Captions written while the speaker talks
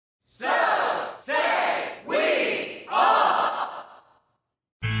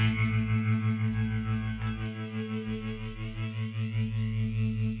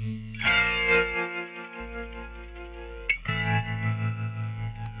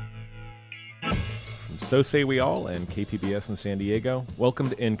So say we all, and KPBS in San Diego. Welcome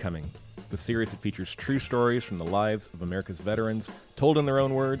to Incoming, the series that features true stories from the lives of America's veterans, told in their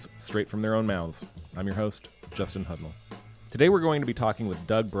own words, straight from their own mouths. I'm your host, Justin Hudnall. Today we're going to be talking with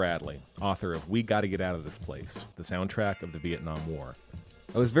Doug Bradley, author of We Gotta Get Out of This Place, the soundtrack of the Vietnam War.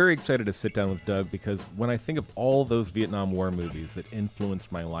 I was very excited to sit down with Doug because when I think of all those Vietnam War movies that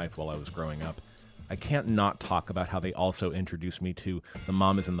influenced my life while I was growing up, I can't not talk about how they also introduced me to the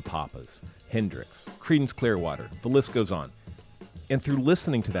Mamas and the Papas, Hendrix, Creedence Clearwater, the list goes on. And through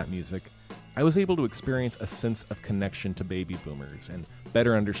listening to that music, I was able to experience a sense of connection to baby boomers and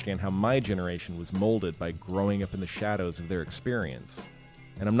better understand how my generation was molded by growing up in the shadows of their experience.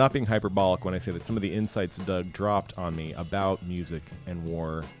 And I'm not being hyperbolic when I say that some of the insights Doug dropped on me about music and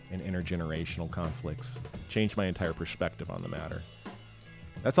war and intergenerational conflicts changed my entire perspective on the matter.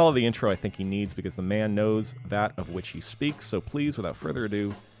 That's all of the intro I think he needs because the man knows that of which he speaks, so please, without further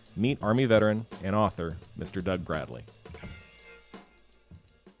ado, meet Army veteran and author, Mr. Doug Bradley.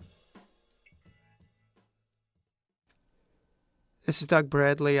 This is Doug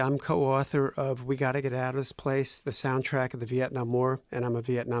Bradley. I'm co-author of We Gotta Get Out of This Place, the soundtrack of the Vietnam War, and I'm a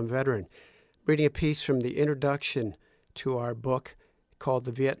Vietnam veteran. Reading a piece from the introduction to our book called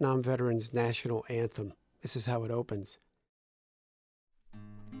The Vietnam Veterans National Anthem. This is how it opens.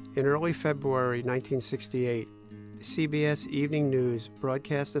 In early February 1968, the CBS Evening News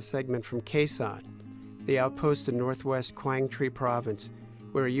broadcast a segment from Khe Sanh, the outpost in northwest Quang Tri Province,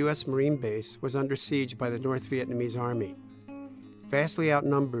 where a U.S. Marine base was under siege by the North Vietnamese Army. Vastly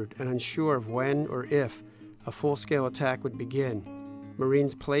outnumbered and unsure of when or if a full-scale attack would begin,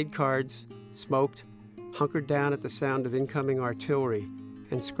 Marines played cards, smoked, hunkered down at the sound of incoming artillery,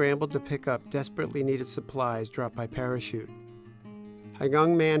 and scrambled to pick up desperately needed supplies dropped by parachute. A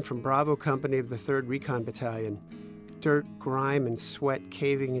young man from Bravo Company of the 3rd Recon Battalion, dirt, grime, and sweat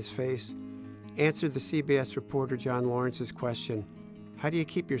caving his face, answered the CBS reporter John Lawrence's question, "How do you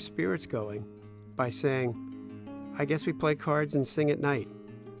keep your spirits going?" by saying, "I guess we play cards and sing at night."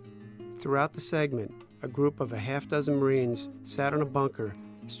 Throughout the segment, a group of a half-dozen Marines sat on a bunker,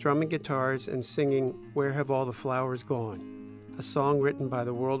 strumming guitars and singing "Where Have All the Flowers Gone?", a song written by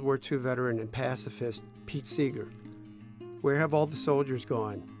the World War II veteran and pacifist Pete Seeger. "Where have all the soldiers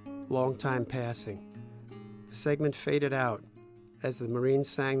gone? Long time passing." The segment faded out as the Marines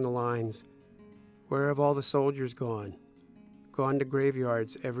sang the lines, "Where have all the soldiers gone? Gone to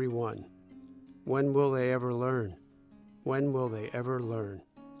graveyards, every one. When will they ever learn? When will they ever learn?"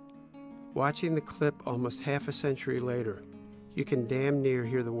 Watching the clip almost half a century later, you can damn near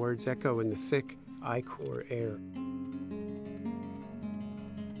hear the words echo in the thick I-Corps air.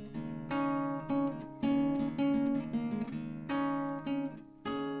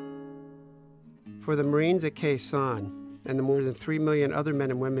 For the Marines at Khe Sanh and the more than 3 million other men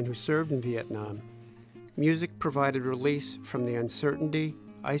and women who served in Vietnam, music provided release from the uncertainty,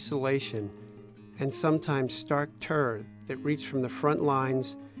 isolation, and sometimes stark terror that reached from the front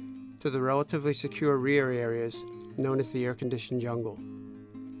lines to the relatively secure rear areas known as the air-conditioned jungle.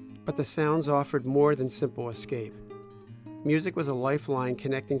 But the sounds offered more than simple escape. Music was a lifeline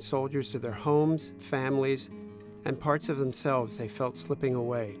connecting soldiers to their homes, families, and parts of themselves they felt slipping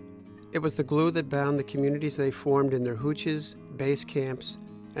away. It was the glue that bound the communities they formed in their hooches, base camps,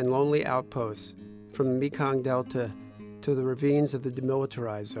 and lonely outposts from the Mekong Delta to the ravines of the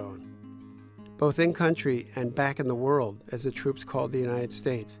demilitarized zone. Both in country and back in the world, as the troops called the United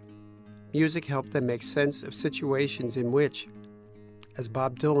States, music helped them make sense of situations in which, as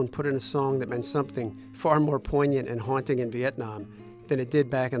Bob Dylan put in a song that meant something far more poignant and haunting in Vietnam than it did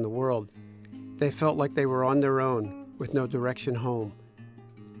back in the world, they felt like they were on their own with no direction home.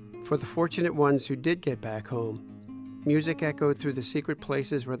 For the fortunate ones who did get back home, music echoed through the secret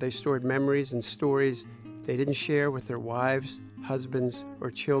places where they stored memories and stories they didn't share with their wives, husbands,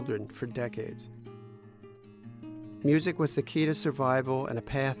 or children for decades. Music was the key to survival and a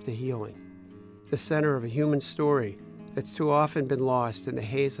path to healing, the center of a human story that's too often been lost in the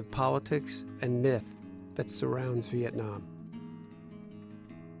haze of politics and myth that surrounds Vietnam.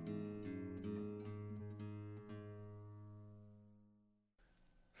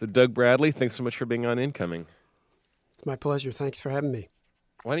 So Doug Bradley, thanks so much for being on Incoming. It's my pleasure. Thanks for having me.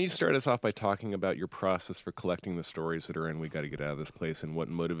 Why don't you start us off by talking about your process for collecting the stories that are in We Gotta Get Out of This Place and what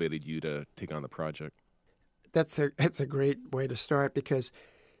motivated you to take on the project? That's a great way to start because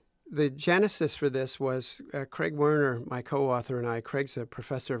the genesis for this was Craig Werner, my co-author, and I. Craig's a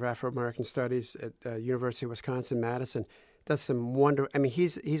professor of Afro-American Studies at the University of Wisconsin-Madison. Does some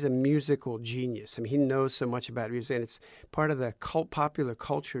he's a musical genius. I mean, he knows so much about music, and it's part of the popular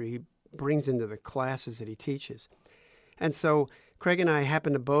culture he brings into the classes that he teaches. And so Craig and I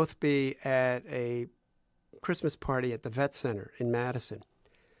happened to both be at a Christmas party at the Vet Center in Madison.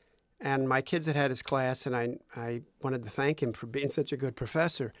 And my kids had his class, and I wanted to thank him for being such a good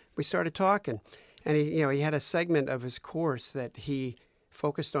professor. We started talking, and he had a segment of his course that he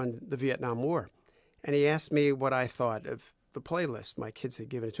focused on the Vietnam War. And he asked me what I thought of the playlist. My kids had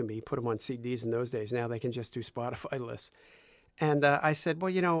given it to me. He put them on CDs in those days. Now they can just do Spotify lists. And I said,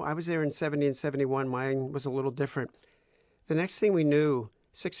 well, I was there in 70 and 71. Mine was a little different. The next thing we knew,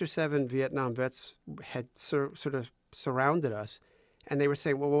 6 or 7 Vietnam vets had sort of surrounded us. And they were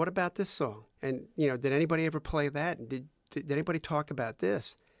saying, well, what about this song? And, did anybody ever play that? And did anybody talk about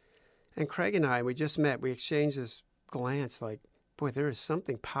this? And Craig and I, we just met. We exchanged this glance like, boy, there is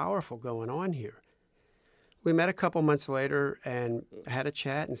something powerful going on here. We met a couple months later and had a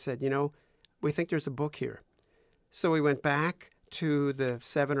chat and said, we think there's a book here. So we went back to the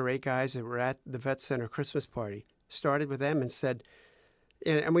 7 or 8 guys that were at the Vet Center Christmas party, started with them and said,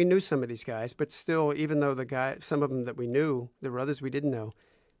 and we knew some of these guys, but still, even though some of them that we knew, there were others we didn't know,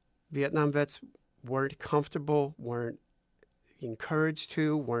 Vietnam vets weren't comfortable, weren't encouraged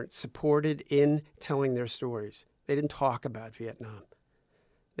to, weren't supported in telling their stories. They didn't talk about Vietnam.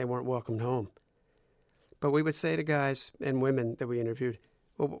 They weren't welcomed home. But we would say to guys and women that we interviewed,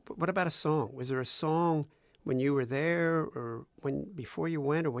 well, what about a song? Was there a song when you were there or before you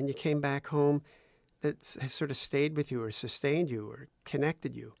went or when you came back home that has sort of stayed with you or sustained you or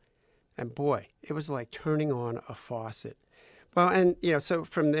connected you? And boy, it was like turning on a faucet. Well, and, so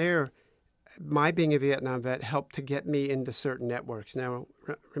from there, my being a Vietnam vet helped to get me into certain networks. Now,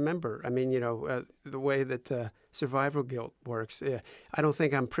 remember, the way that survival guilt works, I don't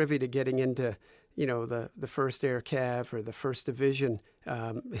think I'm privy to getting into, the 1st Air Cav or the 1st Division,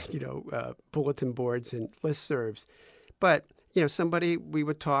 bulletin boards and listservs. But, somebody we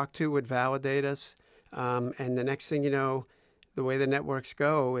would talk to would validate us. And the next thing you know, the way the networks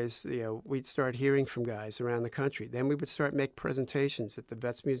go is, we'd start hearing from guys around the country. Then we would start make presentations at the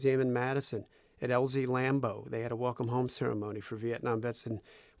Vets Museum in Madison, at LZ Lambeau. They had a welcome home ceremony for Vietnam vets in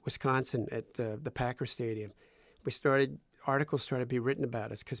Wisconsin at the Packer Stadium. Articles started to be written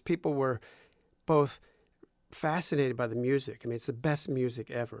about us because people were both fascinated by the music. It's the best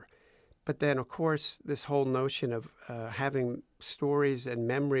music ever. But then, of course, this whole notion of having stories and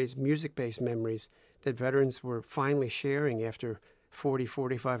memories, music-based memories, that veterans were finally sharing after 40,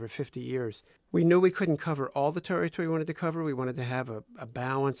 45, or 50 years. We knew we couldn't cover all the territory we wanted to cover. We wanted to have a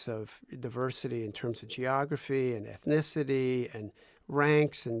balance of diversity in terms of geography and ethnicity and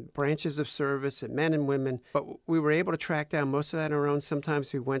ranks and branches of service and men and women. But we were able to track down most of that on our own.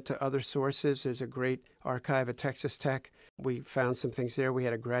 Sometimes we went to other sources. There's a great archive at Texas Tech. We found some things there. We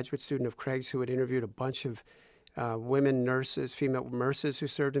had a graduate student of Craig's who had interviewed a bunch of women nurses, female nurses who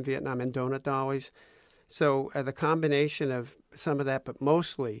served in Vietnam, and donut dollies. So the combination of some of that, but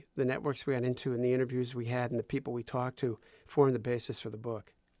mostly the networks we got into and the interviews we had and the people we talked to formed the basis for the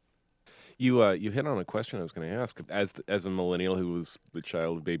book. You hit on a question I was going to ask. As a millennial who was the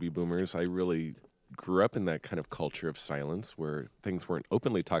child of baby boomers, I really grew up in that kind of culture of silence where things weren't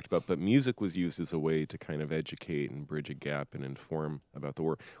openly talked about, but music was used as a way to kind of educate and bridge a gap and inform about the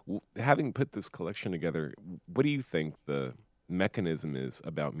war. Having put this collection together, what do you think the mechanism is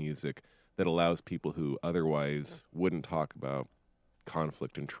about music that allows people who otherwise wouldn't talk about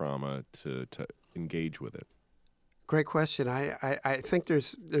conflict and trauma to engage with it? Great question. I think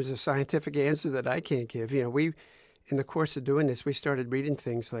there's a scientific answer that I can't give. We, in the course of doing this, we started reading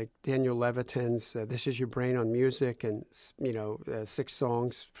things like Daniel Levitin's This Is Your Brain on Music and, 6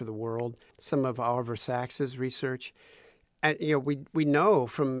 Songs for the World, some of Oliver Sacks's research. And, we know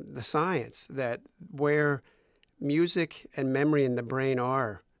from the science that where music and memory in the brain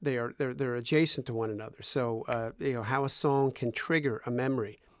are, they're adjacent to one another. So, how a song can trigger a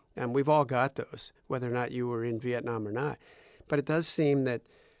memory. And we've all got those, whether or not you were in Vietnam or not. But it does seem that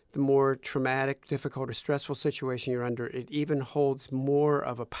the more traumatic, difficult, or stressful situation you're under, it even holds more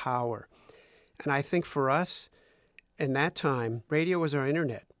of a power. And I think for us, in that time, radio was our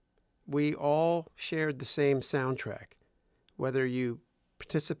internet. We all shared the same soundtrack. Whether you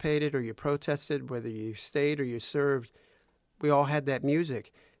participated or you protested, whether you stayed or you served, we all had that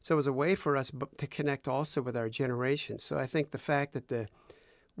music. So it was a way for us to connect also with our generation. So I think the fact that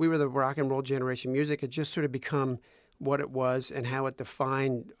we were the rock and roll generation, music had just sort of become what it was and how it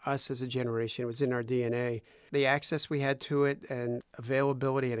defined us as a generation. It was in our DNA. The access we had to it and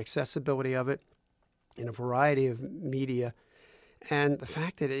availability and accessibility of it in a variety of media, and the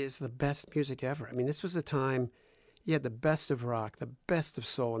fact that it is the best music ever. This was a time you had the best of rock, the best of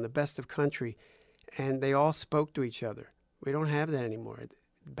soul, and the best of country, and they all spoke to each other. We don't have that anymore.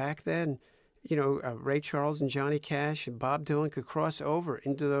 Back then, Ray Charles and Johnny Cash and Bob Dylan could cross over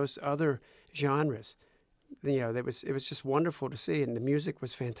into those other genres. it was just wonderful to see, and the music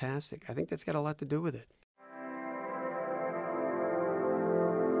was fantastic. I think that's got a lot to do with it.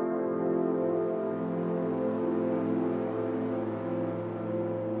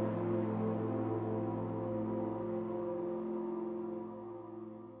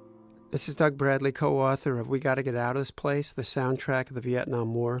 This is Doug Bradley, co-author of We Gotta Get Out of This Place, the soundtrack of the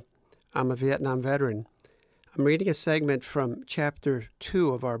Vietnam War. I'm a Vietnam veteran. I'm reading a segment from Chapter 2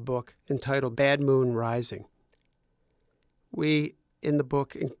 of our book entitled Bad Moon Rising. We, in the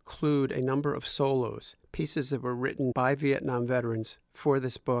book, include a number of solos, pieces that were written by Vietnam veterans for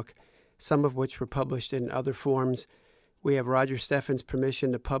this book, some of which were published in other forms. We have Roger Steffen's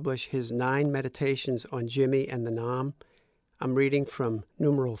permission to publish his 9 meditations on Jimmy and the Nam. I'm reading from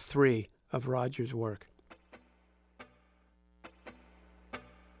numeral 3 of Roger's work.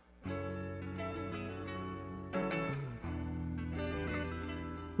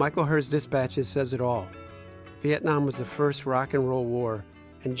 Michael Herr's Dispatches says it all. Vietnam was the first rock and roll war,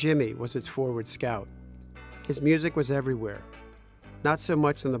 and Jimmy was its forward scout. His music was everywhere, not so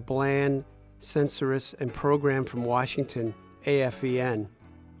much on the bland, censorious, and programmed from Washington AFVN,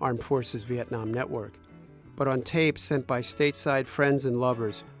 Armed Forces Vietnam Network, but on tapes sent by stateside friends and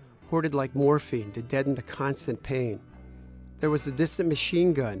lovers, hoarded like morphine to deaden the constant pain. There was the distant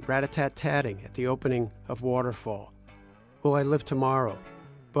machine gun rat-a-tat-tatting at the opening of Waterfall. Will I live tomorrow?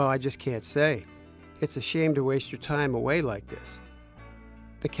 Well, I just can't say. It's a shame to waste your time away like this.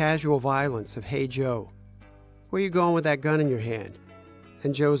 The casual violence of Hey Joe. Where you going with that gun in your hand?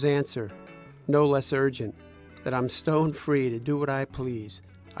 And Joe's answer, no less urgent, that I'm stone free to do what I please.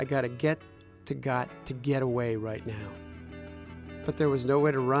 I gotta get away right now. But there was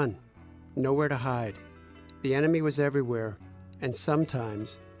nowhere to run, nowhere to hide. The enemy was everywhere, and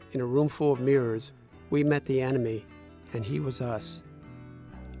sometimes, in a room full of mirrors, we met the enemy, and he was us.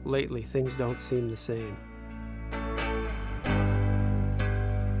 Lately, things don't seem the same.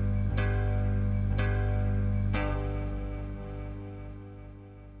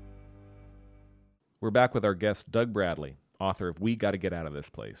 We're back with our guest, Doug Bradley, author of We Gotta Get Out of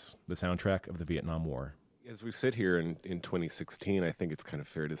This Place, the soundtrack of the Vietnam War. As we sit here in 2016, I think it's kind of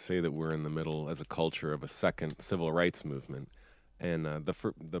fair to say that we're in the middle, as a culture, of a second civil rights movement. And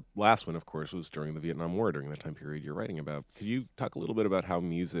the last one, of course, was during the Vietnam War, during the time period you're writing about. Could you talk a little bit about how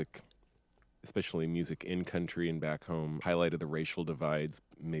music, especially music in country and back home, highlighted the racial divides,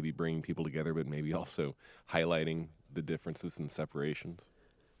 maybe bringing people together, but maybe also highlighting the differences and separations?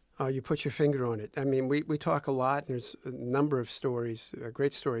 You put your finger on it. I mean, we talk a lot, and there's a number of stories,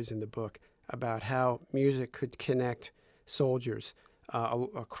 great stories in the book, about how music could connect soldiers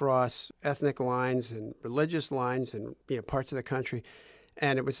across ethnic lines and religious lines and parts of the country.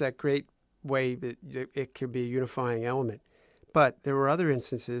 And it was that great way that it could be a unifying element. But there were other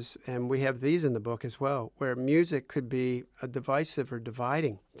instances, and we have these in the book as well, where music could be a divisive or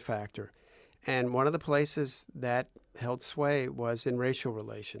dividing factor. And one of the places that held sway was in racial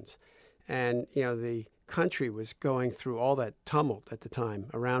relations. And, the country was going through all that tumult at the time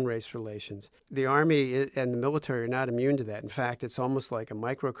around race relations. The Army and the military are not immune to that. In fact, it's almost like a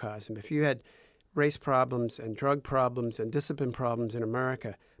microcosm. If you had race problems and drug problems and discipline problems in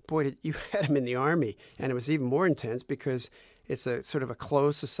America, boy, you had them in the Army. And it was even more intense because it's a sort of a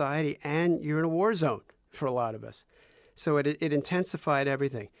closed society, and you're in a war zone for a lot of us. So it intensified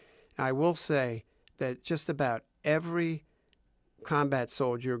everything. I will say that just about every combat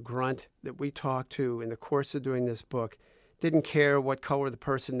soldier, grunt that we talked to in the course of doing this book didn't care what color the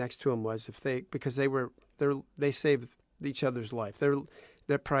person next to him was, because they saved each other's life.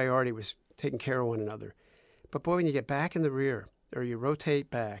 Their priority was taking care of one another. But boy, when you get back in the rear, or you rotate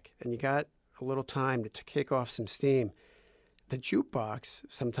back, and you got a little time to kick off some steam, the jukebox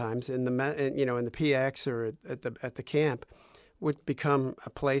sometimes in the PX or at the camp would become a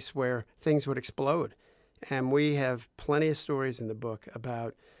place where things would explode. And we have plenty of stories in the book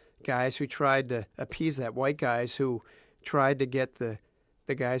about guys who tried to appease that, white guys who tried to get the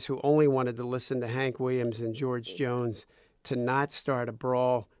guys who only wanted to listen to Hank Williams and George Jones to not start a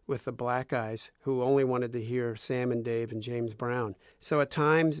brawl with the black guys who only wanted to hear Sam and Dave and James Brown. So at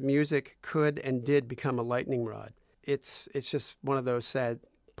times, music could and did become a lightning rod. It's just one of those sad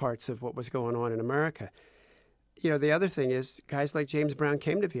parts of what was going on in America. The other thing is guys like James Brown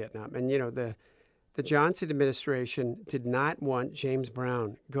came to Vietnam, and the Johnson administration did not want James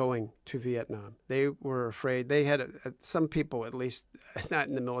Brown going to Vietnam. They were afraid. They had some people, at least not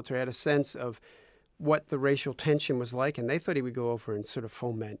in the military, had a sense of what the racial tension was like, and they thought he would go over and sort of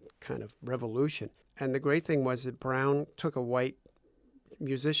foment kind of revolution. And the great thing was that Brown took a white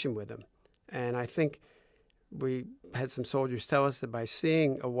musician with him, and I think we had some soldiers tell us that by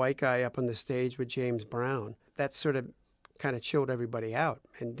seeing a white guy up on the stage with James Brown, that sort of kind of chilled everybody out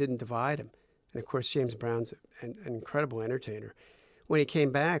and didn't divide them. And of course, James Brown's an incredible entertainer. When he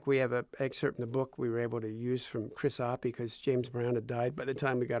came back, we have an excerpt in the book we were able to use from Chris Oppie because James Brown had died by the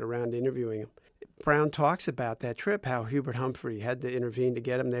time we got around to interviewing him. Brown talks about that trip, how Hubert Humphrey had to intervene to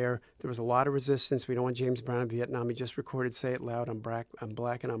get him there. There was a lot of resistance. We don't want James Brown in Vietnam. He just recorded Say It Loud, I'm black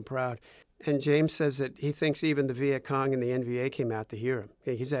and I'm proud. And James says that he thinks even the Viet Cong and the NVA came out to hear him.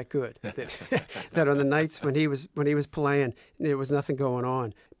 He's that good. That on the nights when he was playing, there was nothing going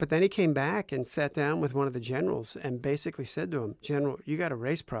on. But then he came back and sat down with one of the generals and basically said to him, "General, you got a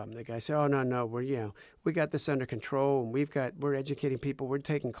race problem." The guy said, "Oh no, we got this under control, and we're educating people, we're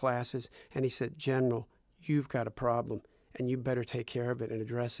taking classes." And he said, "General, you've got a problem, and you better take care of it and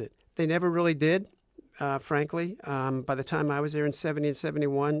address it." They never really did. Frankly, by the time I was there in 70 and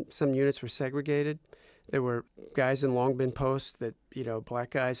 71, some units were segregated. There were guys in long bin posts that,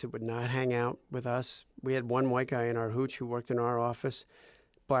 black guys that would not hang out with us. We had one white guy in our hooch who worked in our office.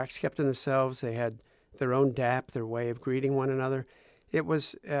 Blacks kept to themselves. They had their own dap, their way of greeting one another. It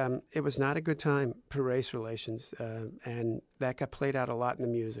was not a good time for race relations, and that got played out a lot in the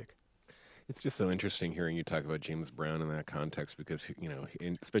music. It's just so interesting hearing you talk about James Brown in that context because,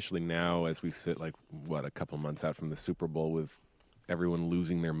 especially now as we sit a couple months out from the Super Bowl with everyone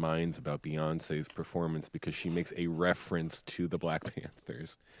losing their minds about Beyonce's performance because she makes a reference to the Black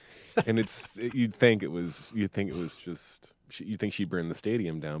Panthers. And you'd think she'd burn the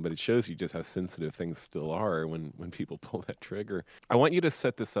stadium down, but it shows you just how sensitive things still are when people pull that trigger. I want you to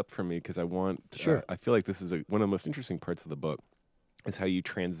set this up for me because Sure. I feel like this is one of the most interesting parts of the book is how you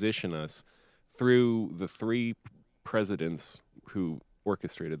transition us through the three presidents who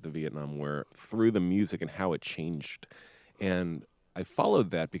orchestrated the Vietnam War, through the music and how it changed. And I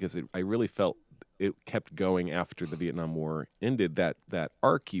followed that because I really felt it kept going after the Vietnam War ended, that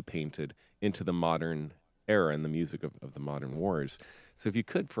arc you painted into the modern era and the music of the modern wars. So if you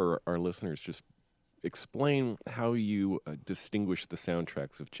could, for our listeners, just explain how you distinguish the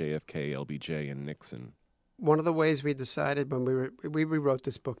soundtracks of JFK, LBJ, and Nixon. One of the ways we decided when we rewrote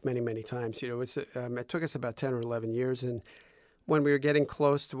this book many, many times, it took us about 10 or 11 years. And when we were getting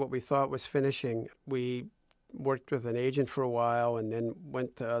close to what we thought was finishing, we worked with an agent for a while and then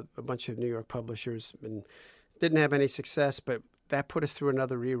went to a bunch of New York publishers and didn't have any success, but that put us through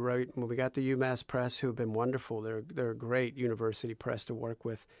another rewrite. When we got to UMass Press, who have been wonderful, they're a great university press to work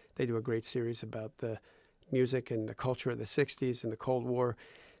with. They do a great series about the music and the culture of the 60s and the Cold War.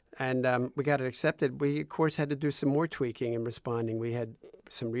 And we got it accepted. We, of course, had to do some more tweaking and responding. We had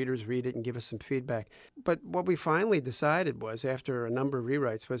some readers read it and give us some feedback. But what we finally decided was, after a number of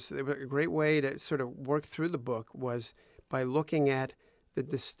rewrites, was a great way to sort of work through the book was by looking at the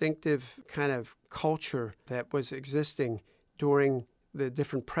distinctive kind of culture that was existing during the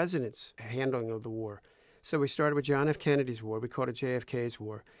different presidents' handling of the war. So we started with John F. Kennedy's war. We called it JFK's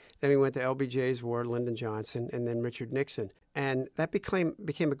war. Then we went to LBJ's war, Lyndon Johnson, and then Richard Nixon. And that became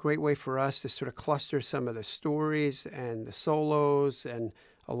a great way for us to sort of cluster some of the stories and the solos and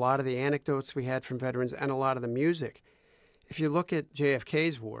a lot of the anecdotes we had from veterans and a lot of the music. If you look at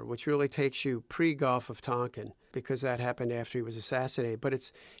JFK's war, which really takes you pre-Gulf of Tonkin, because that happened after he was assassinated, but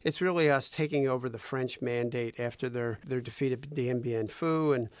it's really us taking over the French mandate after their defeat at Dien Bien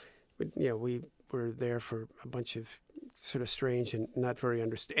Phu, and we were there for a bunch of sort of strange and not very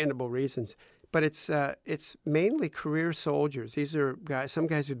understandable reasons. But it's mainly career soldiers. These are some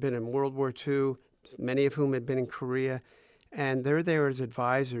guys who've been in World War II, many of whom had been in Korea, and they're there as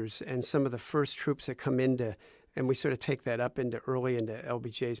advisors and some of the first troops that come into, and we sort of take that up early into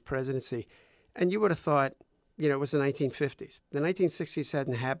LBJ's presidency. And you would have thought, it was the 1950s. The 1960s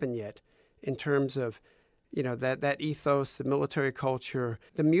hadn't happened yet in terms of, that ethos, the military culture,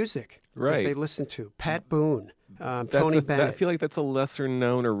 the music that they listened to. Pat Boone, Tony Bennett. I feel like that's a lesser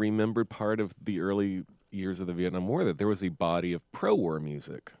known or remembered part of the early years of the Vietnam War, that there was a body of pro-war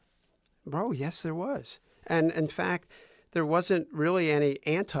music. Oh, yes, there was. And in fact, there wasn't really any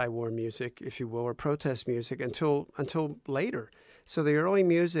anti-war music, if you will, or protest music until later. So the early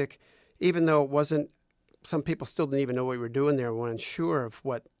music, even though it wasn't, some people still didn't even know what we were doing there, weren't sure of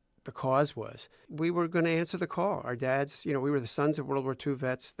what the cause was. We were going to answer the call. Our dads, we were the sons of World War II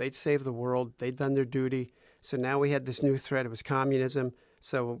vets. They'd saved the world. They'd done their duty. So now we had this new threat. It was communism.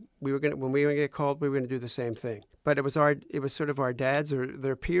 So when we were going to get called, we were going to do the same thing. But it was sort of our dads or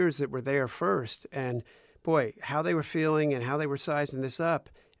their peers that were there first. And boy, how they were feeling and how they were sizing this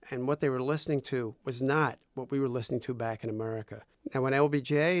up and what they were listening to was not what we were listening to back in America. Now, when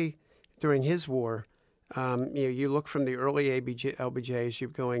LBJ, during his war, You look from the early LBJs, you're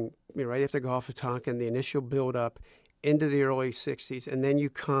going right after Gulf of Tonkin, the initial build-up into the early 60s, and then you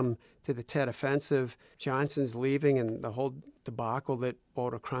come to the Tet Offensive, Johnson's leaving, and the whole debacle that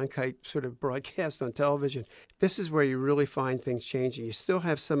Walter Cronkite sort of broadcast on television. This is where you really find things changing. You still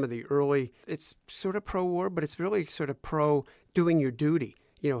have some of the early, it's sort of pro-war, but it's really sort of pro-doing your duty.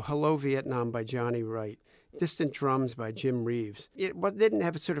 Hello Vietnam by Johnny Wright. Distant Drums by Jim Reeves. It didn't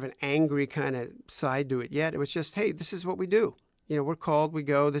have a sort of an angry kind of side to it yet. It was just, hey, this is what we do. We're called, we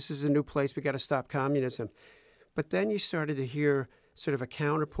go, this is a new place, we got to stop communism. But then you started to hear sort of a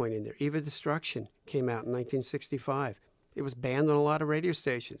counterpoint in there. Eva Destruction came out in 1965. It was banned on a lot of radio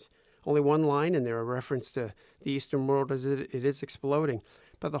stations. Only one line in there, a reference to the Eastern world as it is exploding.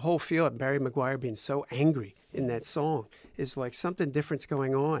 But the whole feel of Barry McGuire being so angry in that song is like something different's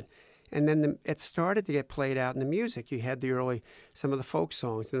going on. And then it started to get played out in the music. You had some of the folk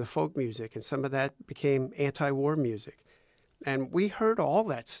songs and the folk music, and some of that became anti-war music. And we heard all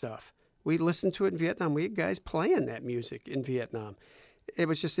that stuff. We listened to it in Vietnam. We had guys playing that music in Vietnam. It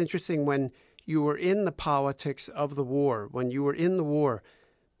was just interesting when you were in the politics of the war, when you were in the war,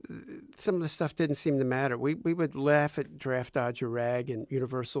 some of the stuff didn't seem to matter. We would laugh at Draft Dodger Rag and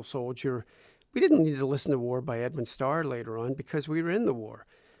Universal Soldier. We didn't need to listen to War by Edwin Starr later on because we were in the war.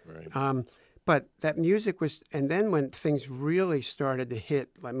 Right. But that music was, and then when things really started to hit,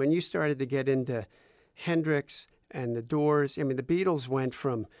 like when you started to get into Hendrix and the Doors, the Beatles went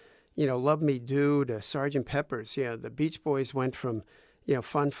from, Love Me Do to Sgt. Pepper's. The Beach Boys went from,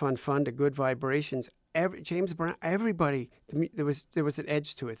 fun to Good Vibrations. James Brown, everybody, there was an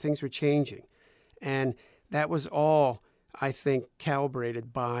edge to it. Things were changing. And that was all, I think,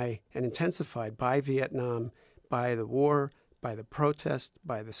 calibrated by and intensified by Vietnam, by the war, by the protest,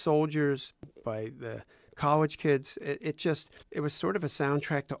 by the soldiers, by the college kids. It was sort of a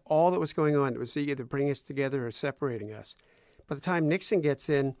soundtrack to all that was going on. It was either bringing us together or separating us. By the time Nixon gets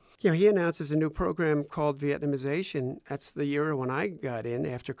in, he announces a new program called Vietnamization. That's the era when I got in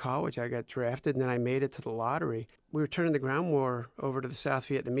after college. I got drafted, and then I made it to the lottery. We were turning the ground war over to the South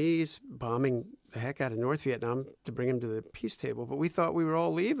Vietnamese, bombing the heck out of North Vietnam to bring them to the peace table. But we thought we were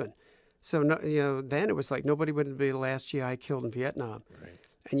all leaving. So, then it was like nobody would be the last GI killed in Vietnam. Right.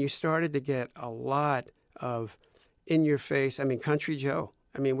 And you started to get a lot of in-your-face, Country Joe.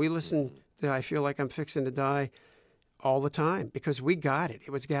 We listened to I Feel Like I'm Fixing to Die all the time because we got it. It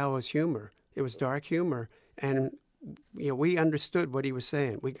was gallows humor. It was dark humor. And, we understood what he was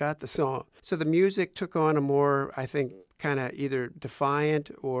saying. We got the song. So the music took on a more, I think, kind of either defiant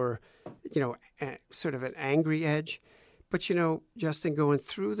or, sort of an angry edge. But, Justin, going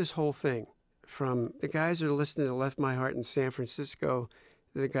through this whole thing, from the guys that are listening to Left My Heart in San Francisco,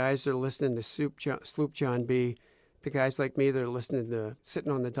 the guys that are listening to Sloop John B., the guys like me that are listening to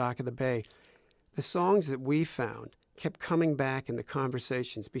Sitting on the Dock of the Bay, the songs that we found kept coming back in the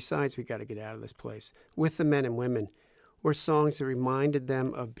conversations, besides We Got to Get Out of This Place, with the men and women, were songs that reminded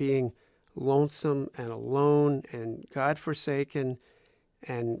them of being lonesome and alone and godforsaken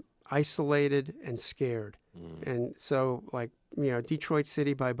and isolated and scared. And so, Detroit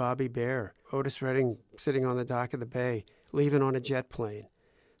City by Bobby Bare, Otis Redding Sitting on the Dock of the Bay, Leaving on a Jet Plane.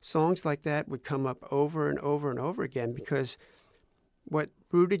 Songs like that would come up over and over and over again because what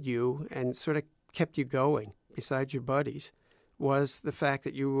rooted you and sort of kept you going, besides your buddies, was the fact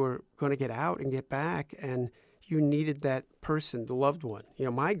that you were going to get out and get back, and you needed that person, the loved one.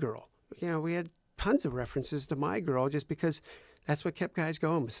 My girl. We had tons of references to My Girl just because that's what kept guys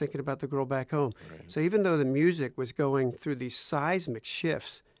going, was thinking about the girl back home. Right. So even though the music was going through these seismic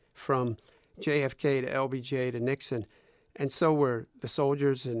shifts from JFK to LBJ to Nixon, and so were the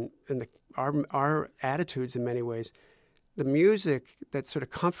soldiers and our attitudes in many ways, the music that sort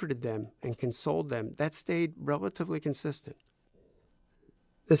of comforted them and consoled them, that stayed relatively consistent.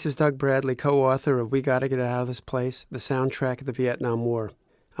 This is Doug Bradley, co-author of We Gotta Get Out of This Place, the soundtrack of the Vietnam War.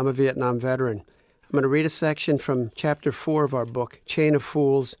 I'm a Vietnam veteran. I'm going to read a section from Chapter 4 of our book, Chain of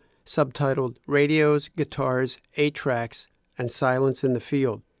Fools, subtitled Radios, Guitars, 8-Tracks, and Silence in the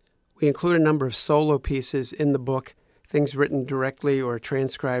Field. We include a number of solo pieces in the book, things written directly or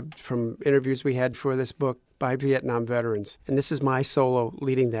transcribed from interviews we had for this book by Vietnam veterans. And this is my solo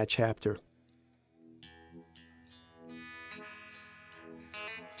leading that chapter.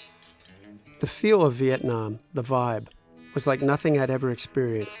 The feel of Vietnam, the vibe, was like nothing I'd ever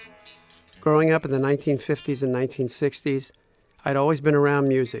experienced. Growing up in the 1950s and 1960s, I'd always been around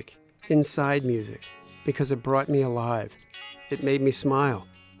music, inside music, because it brought me alive. It made me smile.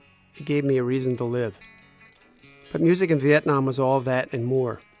 It gave me a reason to live. But music in Vietnam was all of that and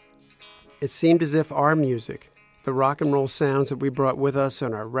more. It seemed as if our music, The rock and roll sounds that we brought with us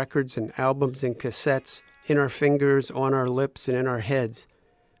on our records and albums and cassettes, in our fingers, on our lips, and in our heads,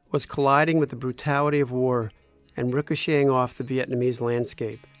 was colliding with the brutality of war and ricocheting off the Vietnamese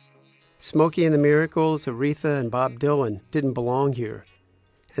landscape. Smokey and the Miracles, Aretha, and Bob Dylan didn't belong here,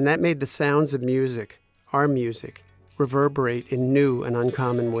 and that made the sounds of music, our music, reverberate in new and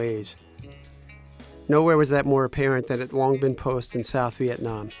uncommon ways. Nowhere was that more apparent than at Long Binh Post in South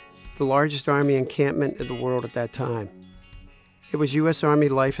Vietnam, the largest army encampment in the world at that time. It was U.S. Army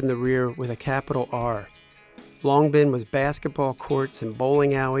life in the rear with a capital R. Long Binh was basketball courts and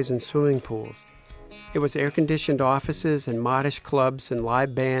bowling alleys and swimming pools. It was air-conditioned offices and modish clubs and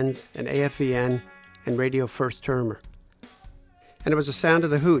live bands and AFVN and Radio First Termer. And it was the sound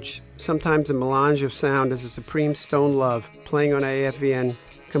of the hooch, sometimes a melange of sound as a supreme stone love playing on AFVN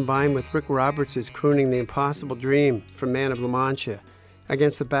combined with Rick Roberts' crooning The Impossible Dream from Man of La Mancha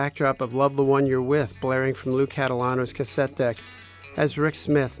against the backdrop of Love the One You're With blaring from Lou Catalano's cassette deck as Rick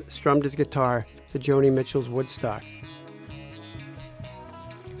Smith strummed his guitar to Joni Mitchell's Woodstock.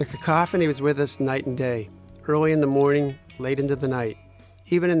 The cacophony was with us night and day, early in the morning, late into the night.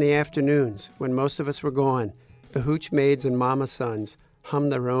 Even in the afternoons, when most of us were gone, the hooch maids and mama sons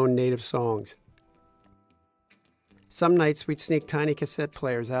hummed their own native songs. Some nights we'd sneak tiny cassette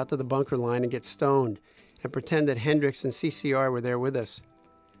players out to the bunker line and get stoned and pretend that Hendrix and CCR were there with us.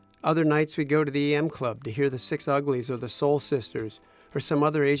 Other nights we'd go to the EM Club to hear the Six Uglies or the Soul Sisters or some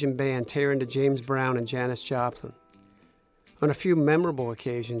other Asian band tear into James Brown and Janis Joplin. On a few memorable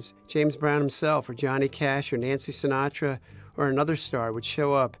occasions, James Brown himself or Johnny Cash or Nancy Sinatra or another star would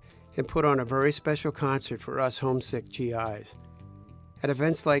show up and put on a very special concert for us homesick GIs. At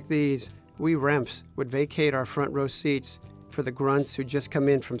events like these, we Remps would vacate our front row seats for the grunts who'd just come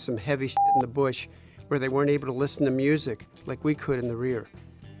in from some heavy shit in the bush where they weren't able to listen to music like we could in the rear.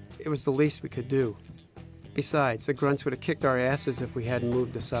 It was the least we could do. Besides, the grunts would have kicked our asses if we hadn't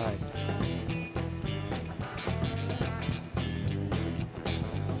moved aside.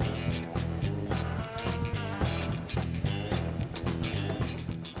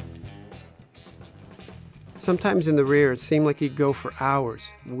 Sometimes in the rear, it seemed like you'd go for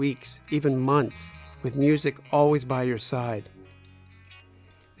hours, weeks, even months, with music always by your side.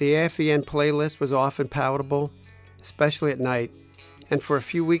 The AFVN playlist was often palatable, especially at night, and for a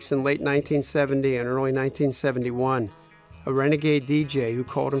few weeks in late 1970 and early 1971, a renegade DJ who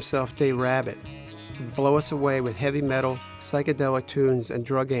called himself Day Rabbit would blow us away with heavy metal, psychedelic tunes, and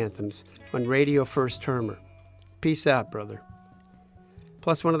drug anthems on Radio First Termer. Peace out, brother.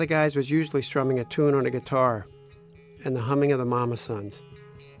 Plus, one of the guys was usually strumming a tune on a guitar, and the humming of the mama sons,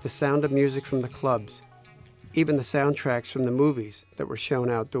 the sound of music from the clubs, even the soundtracks from the movies that were shown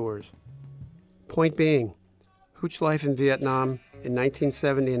outdoors. Point being, hooch life in Vietnam in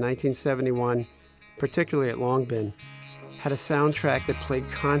 1970 and 1971, particularly at Long Binh, had a soundtrack that played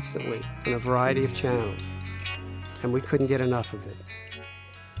constantly on a variety of channels, and we couldn't get enough of it.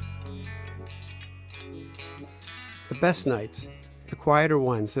 The best nights, the quieter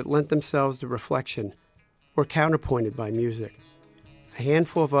ones that lent themselves to reflection, were counterpointed by music. A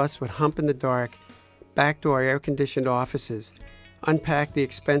handful of us would hump in the dark back to our air-conditioned offices, unpack the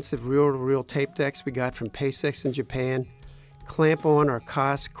expensive reel-to-reel tape decks we got from Paysex in Japan, clamp on our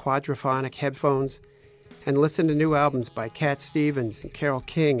Koss quadraphonic headphones, and listen to new albums by Cat Stevens and Carole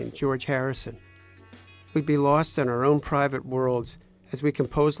King and George Harrison. We'd be lost in our own private worlds as we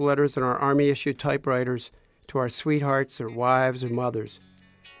composed letters on our Army-issued typewriters to our sweethearts or wives or mothers.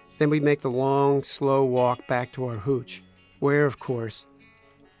 Then we'd make the long, slow walk back to our hooch, where, of course,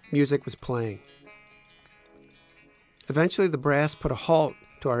 music was playing. Eventually, the brass put a halt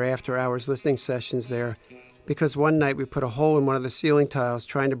to our after-hours listening sessions there because one night we put a hole in one of the ceiling tiles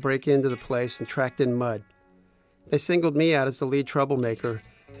trying to break into the place and tracked in mud. They singled me out as the lead troublemaker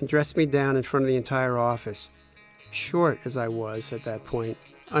and dressed me down in front of the entire office. Short as I was at that point,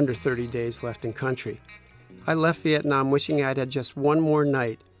 under 30 days left in country, I left Vietnam wishing I'd had just one more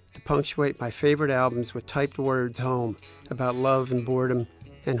night to punctuate my favorite albums with typed words home about love and boredom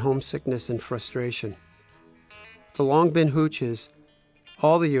and homesickness and frustration. The Long Binh hooches,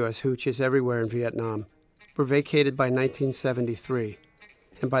 all the U.S. hooches everywhere in Vietnam, were vacated by 1973,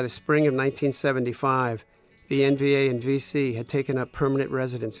 and by the spring of 1975, the NVA and VC had taken up permanent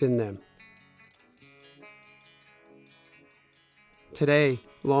residence in them. Today,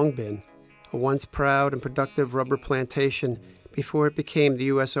 Long Binh, a once proud and productive rubber plantation before it became the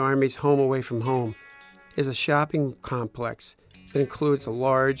U.S. Army's home away from home, is a shopping complex that includes a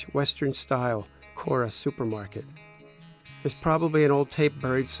large, Western-style Cora supermarket. There's probably an old tape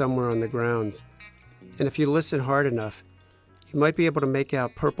buried somewhere on the grounds, and if you listen hard enough, you might be able to make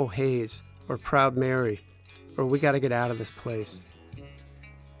out Purple Haze or Proud Mary or we got to get out of this place.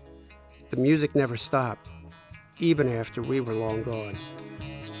 The music never stopped, even after we were long gone.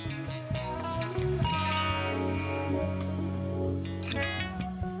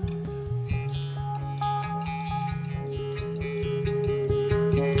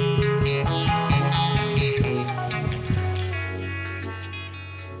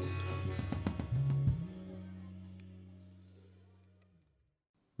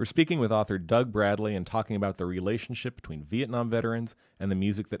 We're speaking with author Doug Bradley and talking about the relationship between Vietnam veterans and the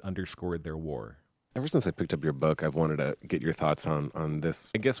music that underscored their war. Ever since I picked up your book, I've wanted to get your thoughts on this,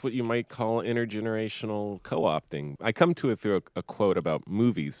 I guess what you might call intergenerational co-opting. I come to it through a quote about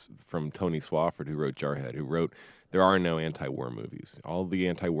movies from Tony Swafford, who wrote Jarhead, who wrote, "There are no anti-war movies. All the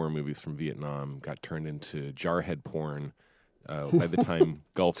anti-war movies from Vietnam got turned into Jarhead porn by the time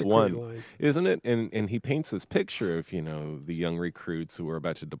Gulf won, isn't it?" And he paints this picture of, the young recruits who were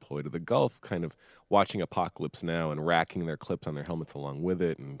about to deploy to the Gulf kind of watching Apocalypse Now and racking their clips on their helmets along with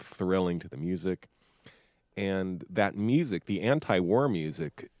it and thrilling to the music. And that music, the anti-war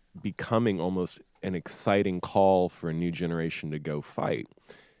music, becoming almost an exciting call for a new generation to go fight.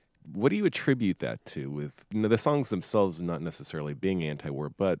 What do you attribute that to? With the songs themselves not necessarily being anti-war,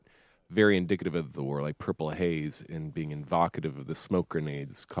 but very indicative of the war, like Purple Haze, and being evocative of the smoke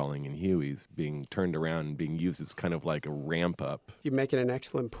grenades calling in Huey's, being turned around and being used as kind of like a ramp up. You're making an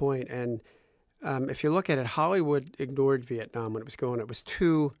excellent point. And if you look at it, Hollywood ignored Vietnam when it was going. It was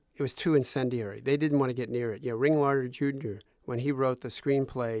too incendiary. They didn't want to get near it. Ring Lardner Jr., when he wrote the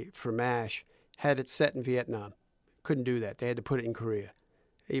screenplay for MASH, had it set in Vietnam. Couldn't do that. They had to put it in Korea.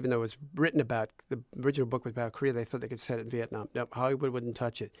 Even though it was written about, the original book was about Korea, they thought they could set it in Vietnam. Nope, Hollywood wouldn't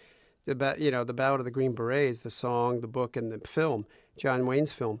touch it. The Ballad of the Green Berets, the song, the book, and the film, John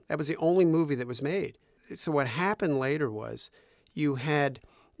Wayne's film, that was the only movie that was made. So what happened later was you had,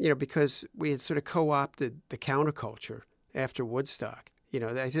 because we had sort of co-opted the counterculture after Woodstock,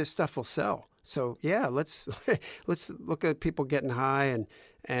 this stuff will sell. So yeah, let's look at people getting high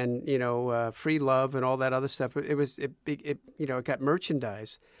and free love and all that other stuff. It got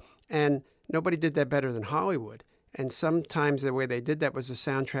merchandise, and nobody did that better than Hollywood. And sometimes the way they did that was the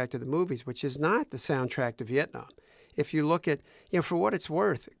soundtrack to the movies, which is not the soundtrack to Vietnam. If you look at, for what it's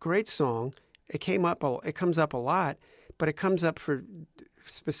worth, great song. It comes up a lot, but it comes up for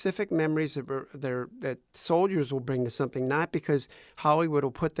specific memories that soldiers will bring to something, not because Hollywood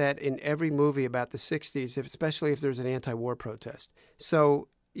will put that in every movie about the 60s, especially if there's an anti-war protest. So,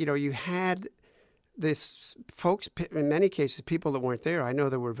 you had this folks, in many cases, people that weren't there. I know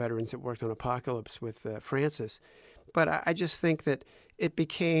there were veterans that worked on Apocalypse with Francis, but I just think that it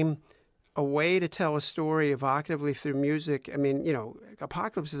became a way to tell a story evocatively through music. I mean,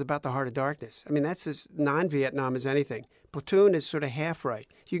 Apocalypse is about the heart of darkness. I mean, that's as non-Vietnam as anything. Platoon is sort of half right.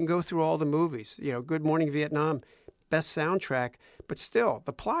 You can go through all the movies. Good Morning Vietnam, best soundtrack, but still,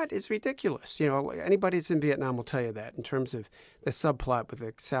 the plot is ridiculous. Anybody that's in Vietnam will tell you that in terms of the subplot with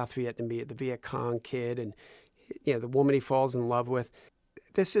the South Vietnamese, the Viet Cong kid, and the woman he falls in love with.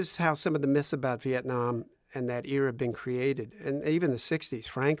 This is how some of the myths about Vietnam and that era have been created, and even the 60s,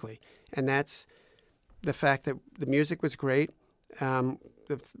 frankly. And that's the fact that the music was great.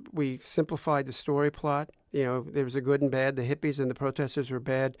 We simplified the story plot. There was a good and bad. The hippies and the protesters were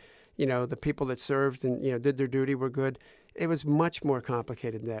bad. The people that served and, did their duty were good. It was much more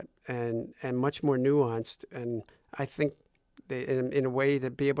complicated than that and much more nuanced. And I think they, in a way to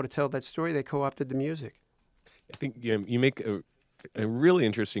be able to tell that story, they co-opted the music. I think you make a really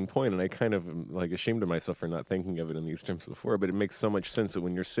interesting point, and I kind of am ashamed of myself for not thinking of it in these terms before, but it makes so much sense that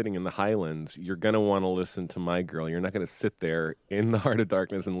when you're sitting in the Highlands, you're going to want to listen to My Girl. You're not going to sit there in the heart of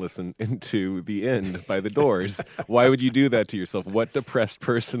darkness and listen into The End by The Doors. Why would you do that to yourself? What depressed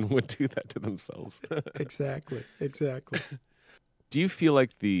person would do that to themselves? Exactly. Do you feel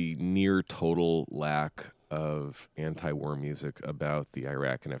like the near total lack of anti-war music about the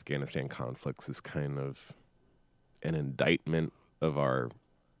Iraq and Afghanistan conflicts is kind of an indictment of our,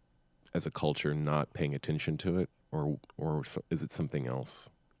 as a culture, not paying attention to it, or is it something else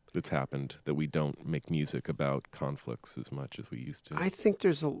that's happened that we don't make music about conflicts as much as we used to? I think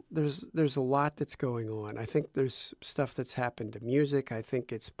there's a lot that's going on. I think there's stuff that's happened to music. I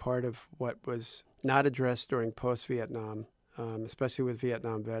think it's part of what was not addressed during post-Vietnam, especially with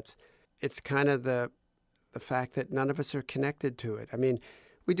Vietnam vets. It's kind of the fact that none of us are connected to it. I mean,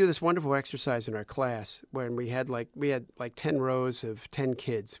 we do this wonderful exercise in our class when we had 10 rows of 10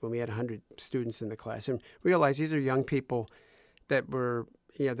 kids when we had 100 students in the class, and realized these are young people that were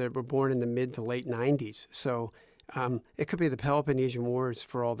born in the mid to late 90s. So it could be the Peloponnesian Wars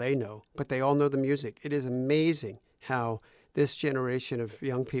for all they know, but they all know the music. It is amazing how this generation of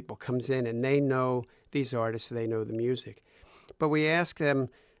young people comes in and they know these artists, they know the music. But we ask them,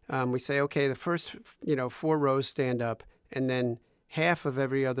 we say, okay, the first 4 rows stand up, and then half of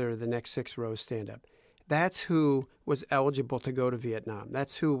the next 6 rows stand up. That's who was eligible to go to Vietnam.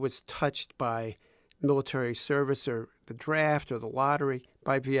 That's who was touched by military service or the draft or the lottery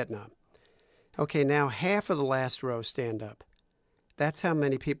by Vietnam. Okay, now half of the last row stand up. That's how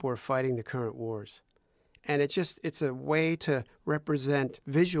many people are fighting the current wars. And it's a way to represent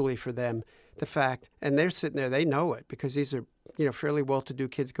visually for them the fact, and they're sitting there, they know it, because these are fairly well-to-do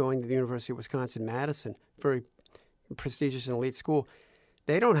kids going to the University of Wisconsin-Madison, very prestigious and elite school.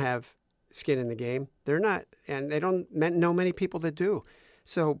 They don't have skin in the game. They're not, and they don't know many people that do.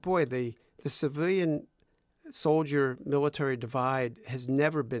 So, boy, the civilian soldier military divide has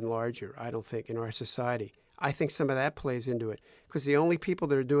never been larger, I don't think, in our society. I think some of that plays into it, because the only people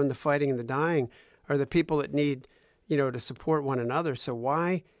that are doing the fighting and the dying are the people that need, to support one another. So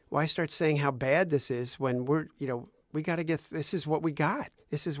why start saying how bad this is when we got to this is what we got.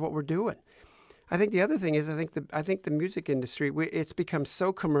 This is what we're doing. I think the other thing is, I think the music industry, it's become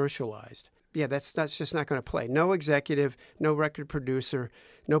so commercialized. Yeah, that's just not going to play. No executive, no record producer,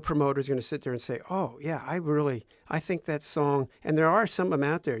 no promoter is going to sit there and say, oh, yeah, I think that song, and there are some of them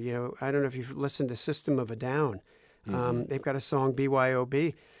out there, I don't know if you've listened to System of a Down. Mm-hmm. They've got a song,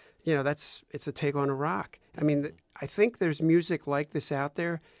 BYOB. It's a take on a rock. I mean, I think there's music like this out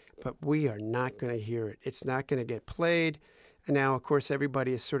there, but we are not going to hear it. It's not going to get played. And now, of course,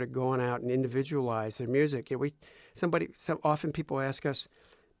 everybody is sort of going out and individualize their music. Often people ask us,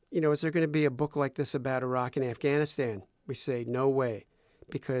 is there going to be a book like this about Iraq and Afghanistan? We say, no way,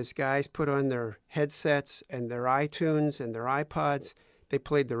 because guys put on their headsets and their iTunes and their iPods. They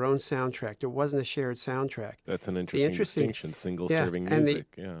played their own soundtrack. There wasn't a shared soundtrack. That's an interesting distinction, single-serving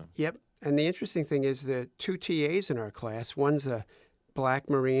music. Yep. And the interesting thing is the 2 TAs in our class, one's a black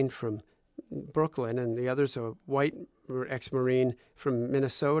Marine from Brooklyn and the other's a white ex-Marine from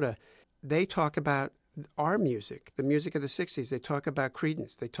Minnesota. They talk about our music, the music of the 60s. They talk about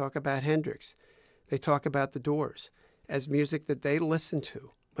Creedence. They talk about Hendrix. They talk about the Doors as music that they listened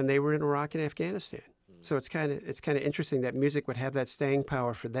to when they were in Iraq and Afghanistan. So it's kind of interesting that music would have that staying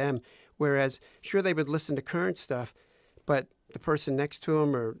power for them, whereas sure they would listen to current stuff, but the person next to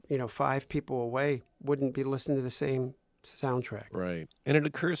them or 5 people away wouldn't be listening to the same soundtrack. Right. And it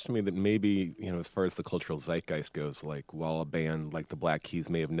occurs to me that maybe, as far as the cultural zeitgeist goes, like while a band like the Black Keys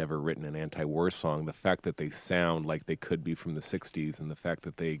may have never written an anti-war song, the fact that they sound like they could be from the 60s and the fact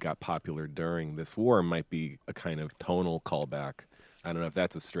that they got popular during this war might be a kind of tonal callback. I don't know if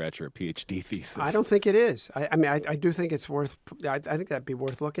that's a stretch or a PhD thesis. I don't think it is. I mean, I do think it's worth. I think that'd be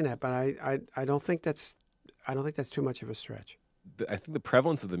worth looking at, but I don't think that's too much of a stretch. I think the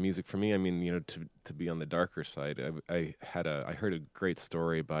prevalence of the music for me, I mean, to be on the darker side, I heard a great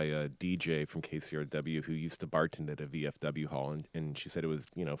story by a DJ from KCRW who used to bartend at a VFW hall, and she said it was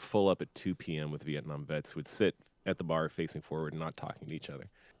full up at 2 p.m. with Vietnam vets who would sit at the bar facing forward and not talking to each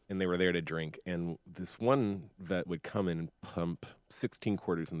other. And they were there to drink. And this one vet would come in and pump 16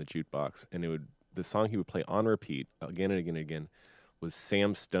 quarters in the jukebox. And the song he would play on repeat again and again and again was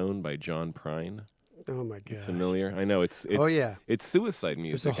Sam Stone by John Prine. Oh, my God. Familiar? I know. It's suicide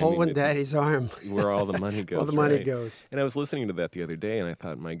music. There's a hole in Daddy's arm. Where all the money goes. All the money right? goes. And I was listening to that the other day, and I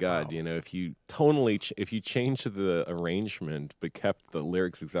thought, my God, wow. If you changed the arrangement but kept the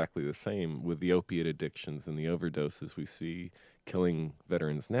lyrics exactly the same with the opiate addictions and the overdoses we see killing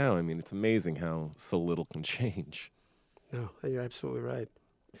veterans now, I mean, it's amazing how so little can change. No, you're absolutely right.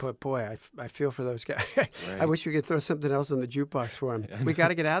 But boy, I feel for those guys. Right. I wish we could throw something else on the jukebox for them. We got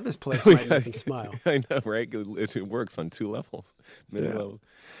to get out of this place. Might make them smile. I know, right? It works on 2 levels, many levels.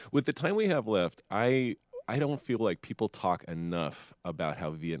 With the time we have left, I don't feel like people talk enough about how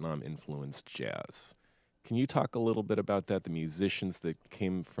Vietnam influenced jazz. Can you talk a little bit about that? The musicians that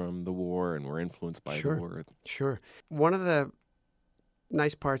came from the war and were influenced by the war. Sure. One of the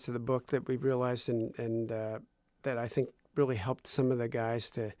nice parts of the book that we realized and that I think really helped some of the guys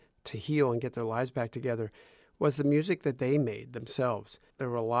to heal and get their lives back together was the music that they made themselves. There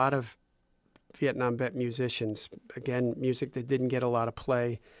were a lot of Vietnam vet musicians, again, music that didn't get a lot of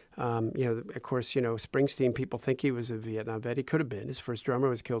play. Of course, Springsteen, people think he was a Vietnam vet. He could have been. His first drummer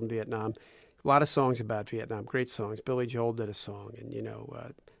was killed in Vietnam. A lot of songs about Vietnam, great songs. Billy Joel did a song, and,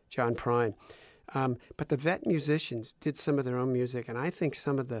 John Prine. But the vet musicians did some of their own music, and I think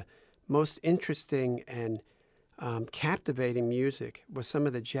some of the most interesting and captivating music was some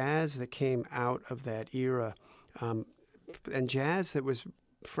of the jazz that came out of that era, and jazz that was,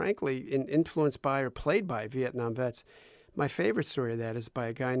 frankly, influenced by or played by Vietnam vets. My favorite story of that is by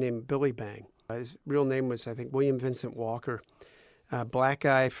a guy named Billy Bang. His real name was, I think, William Vincent Walker, a black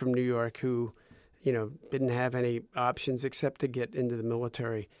guy from New York who, didn't have any options except to get into the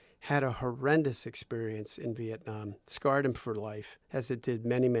military. Had a horrendous experience in Vietnam, scarred him for life, as it did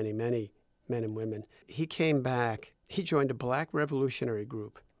many, many, many men and women. He came back. He joined a black revolutionary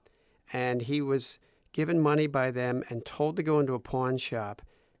group, and he was given money by them and told to go into a pawn shop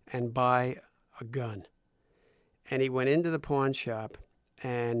and buy a gun. And he went into the pawn shop,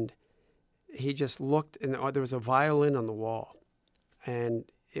 and he just looked, and there was a violin on the wall. And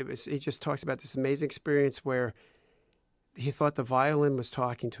he just talks about this amazing experience where he thought the violin was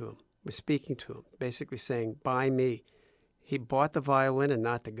talking to him, was speaking to him, basically saying, buy me. He bought the violin and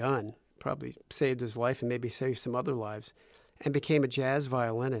not the gun, probably saved his life and maybe saved some other lives, and became a jazz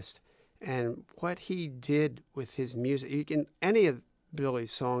violinist. And what he did with his music, any of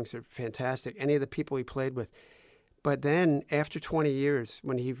Billy's songs are fantastic, any of the people he played with. But then after 20 years,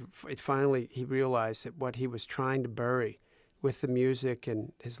 when he realized that what he was trying to bury with the music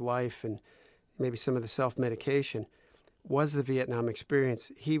and his life and maybe some of the self-medication was the Vietnam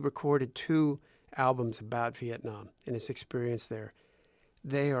experience. He recorded 2 albums about Vietnam and his experience there.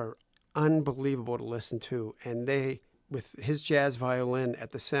 They are unbelievable to listen to, and they, with his jazz violin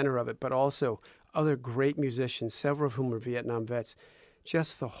at the center of it, but also other great musicians, several of whom were Vietnam vets,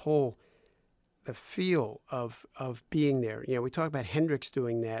 just the feel of being there. We talk about Hendrix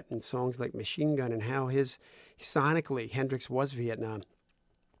doing that in songs like Machine Gun and how sonically Hendrix was Vietnam.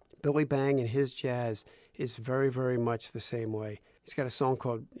 Billy Bang and his jazz is very, very much the same way. He's got a song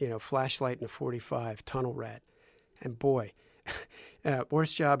called, Flashlight in a 45, Tunnel Rat. And boy,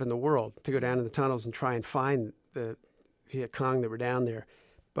 worst job in the world to go down in the tunnels and try and find the Viet Cong that were down there.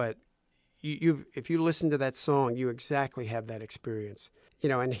 But if you listen to that song, you exactly have that experience.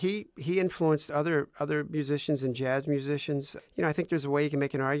 And he influenced other musicians and jazz musicians. I think there's a way you can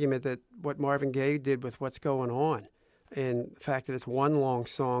make an argument that what Marvin Gaye did with What's Going On, and the fact that it's one long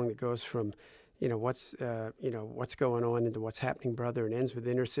song that goes from, what's going on into What's Happening, Brother, and ends with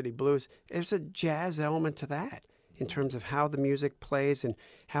Inner City Blues. There's a jazz element to that in terms of how the music plays and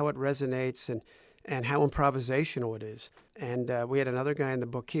how it resonates and how improvisational it is. And we had another guy in the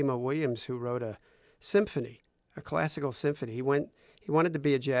book, Kimo Williams, who wrote a symphony, a classical symphony. He wanted to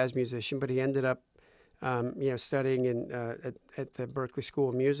be a jazz musician, but he ended up, studying at the Berklee School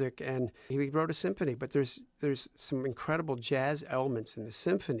of Music, and he wrote a symphony. But there's some incredible jazz elements in the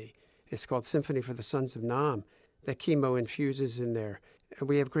symphony. It's called Symphony for the Sons of Nam that Kimo infuses in there. And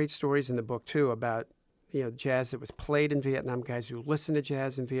we have great stories in the book too about jazz that was played in Vietnam, guys who listened to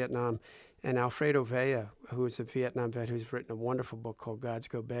jazz in Vietnam, and Alfredo Vea, who is a Vietnam vet who's written a wonderful book called Gods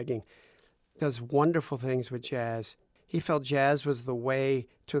Go Begging, does wonderful things with jazz. He felt jazz was the way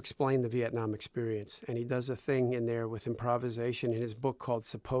to explain the Vietnam experience, and he does a thing in there with improvisation in his book called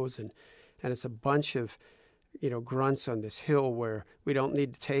Supposin', and it's a bunch of grunts on this hill where we don't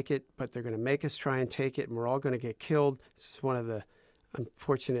need to take it, but they're going to make us try and take it, and we're all going to get killed. This is one of the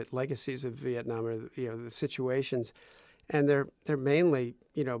unfortunate legacies of Vietnam, or the situations, and they're mainly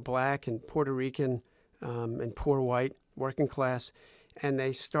black and Puerto Rican and poor white, working class. And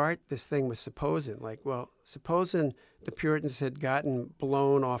they start this thing with supposing, supposing the Puritans had gotten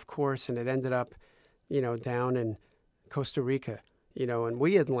blown off course and it ended up, down in Costa Rica, and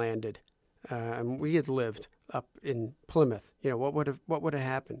we had landed and we had lived up in Plymouth. What would have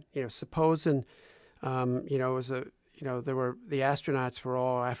happened? Supposing, it was the astronauts were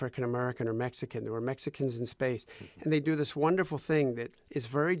all African American or Mexican. There were Mexicans in space, and they do this wonderful thing that is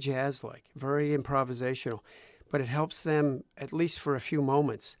very jazz-like, very improvisational. But it helps them, at least for a few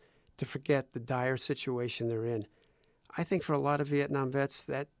moments, to forget the dire situation they're in. I think for a lot of Vietnam vets,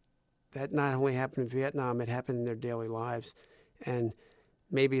 that not only happened in Vietnam, it happened in their daily lives. And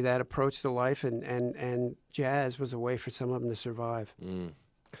maybe that approach to life and jazz was a way for some of them to survive.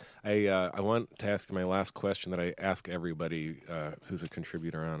 I want to ask my last question that I ask everybody who's a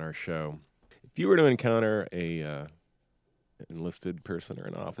contributor on our show. If you were to encounter a enlisted person or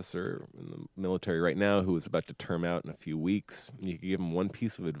an officer in the military right now who is about to term out in a few weeks, you could give them one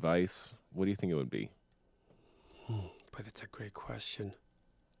piece of advice, what do you think it would be? But it's a great question.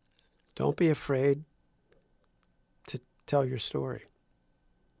 Don't be afraid to tell your story.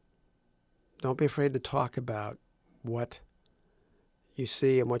 Don't be afraid to talk about what you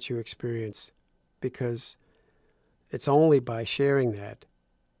see and what you experience, because it's only by sharing that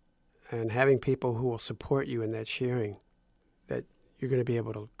and having people who will support you in that sharing that you're going to be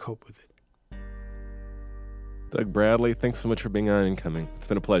able to cope with it. Doug Bradley, thanks so much for being on Incoming. It's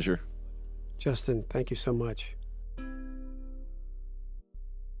been a pleasure. Justin, thank you so much.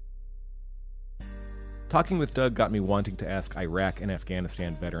 Talking with Doug got me wanting to ask Iraq and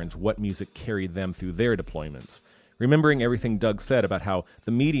Afghanistan veterans what music carried them through their deployments, remembering everything Doug said about how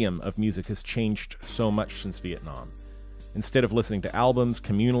the medium of music has changed so much since Vietnam. Instead of listening to albums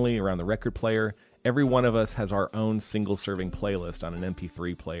communally around the record player, every one of us has our own single-serving playlist on an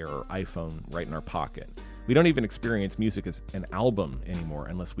MP3 player or iPhone right in our pocket. We don't even experience music as an album anymore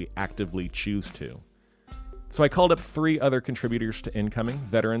unless we actively choose to. So I called up 3 other contributors to Incoming,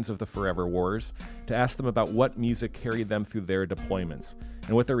 veterans of the Forever Wars, to ask them about what music carried them through their deployments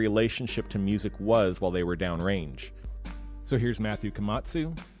and what their relationship to music was while they were downrange. So here's Matthew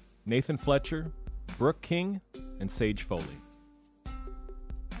Komatsu, Nathan Fletcher, Brooke King, and Sage Foley.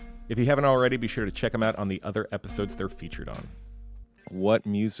 If you haven't already, be sure to check them out on the other episodes they're featured on. What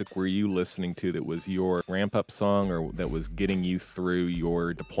music were you listening to that was your ramp-up song or that was getting you through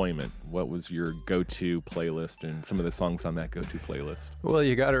your deployment? What was your go-to playlist and some of the songs on that go-to playlist? Well,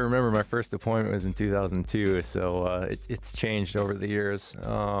 you got to remember my first deployment was in 2002, so it's changed over the years.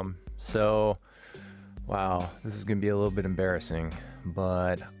 Wow, this is going to be a little bit embarrassing,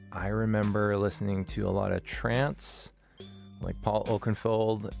 but I remember listening to a lot of trance, like Paul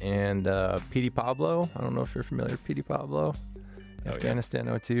Oakenfold and P.D. Pablo. I don't know if you're familiar with P.D. Pablo. Afghanistan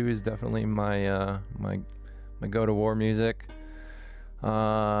 02 is definitely my my go-to war music.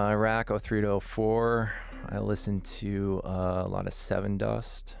 Iraq 03 to 04, I listened to a lot of Seven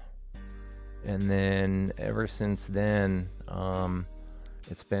Dust, and then ever since then,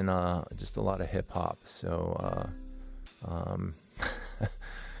 it's been just a lot of hip hop. So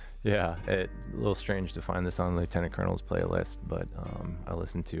yeah, a little strange to find this on Lieutenant Colonel's playlist, but I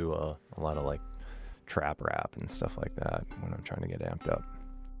listen to a lot of like trap rap and stuff like that when I'm trying to get amped up.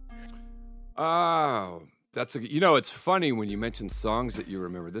 Oh, it's funny when you mention songs that you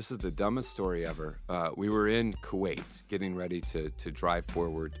remember. This is the dumbest story ever. We were in Kuwait getting ready to drive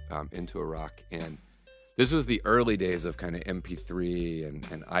forward into Iraq, and this was the early days of kind of MP3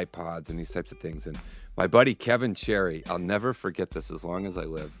 and iPods and these types of things. And my buddy Kevin Cherry, I'll never forget this as long as I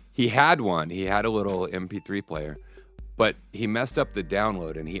live. He had one. He had a little MP3 player, but he messed up the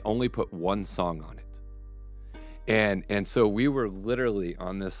download and he only put one song on it. And so we were literally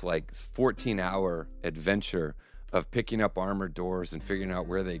on this like 14-hour adventure of picking up armored doors and figuring out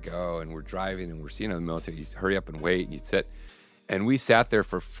where they go. And we're driving and we're seeing in the military, you hurry up and wait and you sit. And we sat there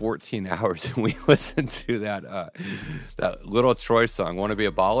for 14 hours and we listened to that little Troy song, "Want to Be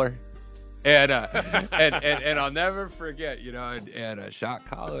a Baller?" And I'll never forget, and a shot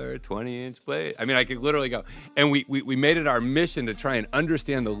collar, 20-inch blade. I mean, I could literally go. And we made it our mission to try and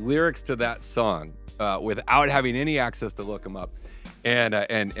understand the lyrics to that song without having any access to look them up.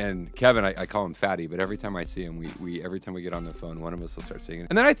 And Kevin, I call him Fatty, but every time I see him, every time we get on the phone, one of us will start singing.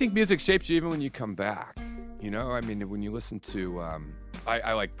 And then I think music shapes you even when you come back. I mean, when you listen to,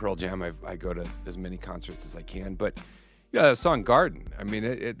 I like Pearl Jam. I go to as many concerts as I can, but the song Garden, I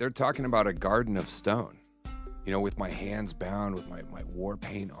mean, they're talking about a garden of stone. With my hands bound, with my war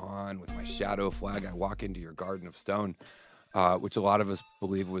paint on, with my shadow flag, I walk into your garden of stone, which a lot of us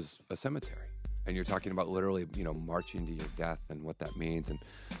believe was a cemetery. And you're talking about literally, marching to your death and what that means, and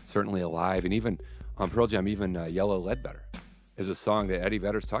certainly alive. And even on Pearl Jam, even Yellow Ledbetter is a song that Eddie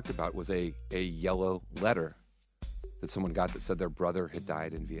Vedder's talked about, was a yellow letter that someone got that said their brother had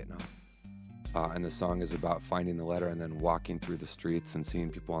died in Vietnam. And the song is about finding the letter and then walking through the streets and seeing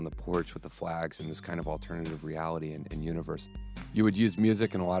people on the porch with the flags and this kind of alternative reality and universe. You would use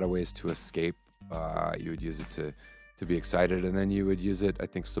music in a lot of ways to escape. You would use it to be excited, and then you would use it, I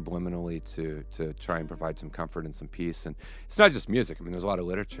think, subliminally to try and provide some comfort and some peace. And it's not just music. I mean, there's a lot of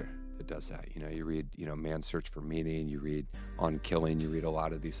literature that does that. You read, Man's Search for Meaning, you read On Killing, you read a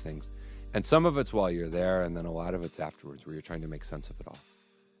lot of these things. And some of it's while you're there, and then a lot of it's afterwards, where you're trying to make sense of it all.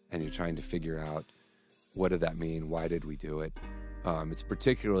 And you're trying to figure out, what did that mean? Why did we do it? It's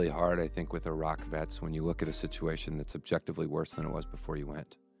particularly hard, I think, with Iraq vets when you look at a situation that's objectively worse than it was before you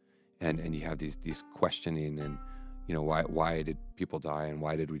went. And you have these questioning and, why did people die and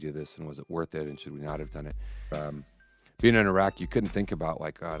why did we do this and was it worth it and should we not have done it? Being in Iraq, you couldn't think about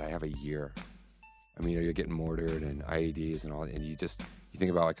like, God, I have a year. I mean, you're getting mortared and IEDs and all, and you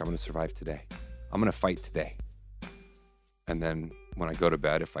think about like, I'm going to survive today. I'm going to fight today. And then when I go to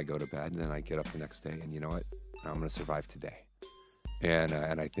bed, if I go to bed, then I get up the next day and you know what? I'm going to survive today. And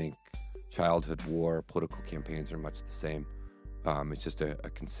I think childhood war, political campaigns are much the same. It's just a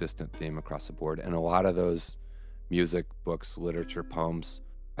consistent theme across the board. And a lot of those music, books, literature, poems,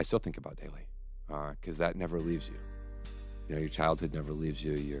 I still think about daily because that never leaves you. Your childhood never leaves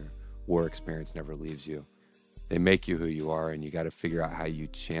you. Your war experience never leaves you. They make you who you are, and you got to figure out how you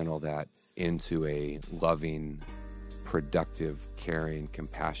channel that into a loving, productive, caring,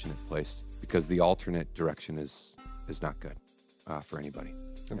 compassionate place because the alternate direction is not good for anybody.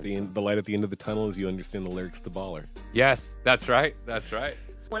 The light at the end of the tunnel is you understand the lyrics to Baller. Yes, that's right. That's right.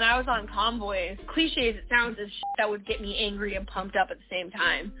 When I was on Convoy, cliche as it sounds, is that would get me angry and pumped up at the same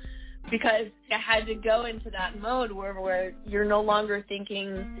time. Because I had to go into that mode where you're no longer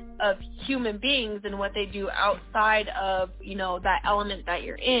thinking of human beings and what they do outside of, that element that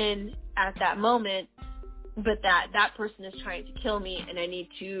you're in at that moment, but that person is trying to kill me, and I need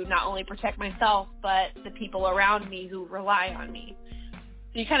to not only protect myself, but the people around me who rely on me.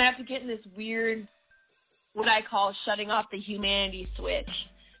 So you kind of have to get in this weird, what I call shutting off the humanity switch.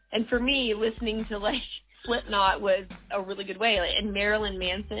 And for me, listening to Slipknot was a really good way, and Marilyn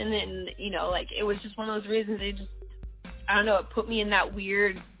Manson, and it was just one of those reasons. It put me in that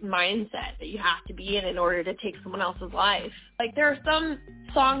weird mindset that you have to be in order to take someone else's life. There are some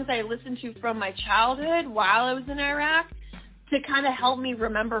songs I listened to from my childhood while I was in Iraq to kind of help me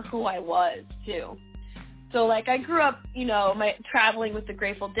remember who I was too. So I grew up, traveling with the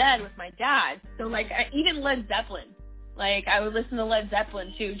Grateful Dead with my dad. So even Led Zeppelin. I would listen to Led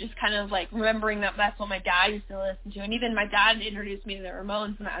Zeppelin too, just kind of remembering that that's what my dad used to listen to. And even my dad introduced me to the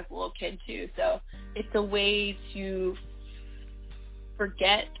Ramones when I was a little kid too. So it's a way to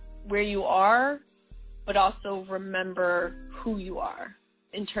forget where you are, but also remember who you are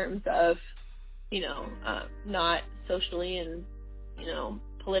in terms of, not socially and,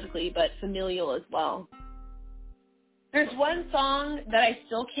 politically, but familial as well. There's one song that I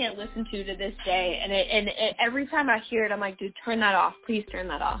still can't listen to this day, and every time I hear it, I'm like, dude, turn that off. Please turn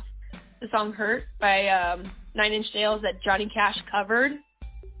that off. The song Hurt by 9 Inch Nails that Johnny Cash covered.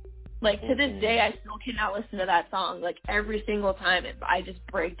 To this day, I still cannot listen to that song. Every single time, I just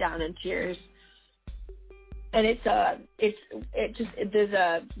break down in tears. And there's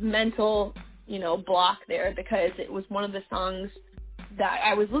a mental, block there, because it was one of the songs that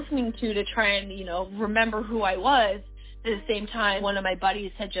I was listening to try and, remember who I was. At the same time, one of my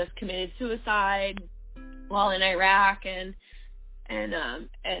buddies had just committed suicide while in Iraq, and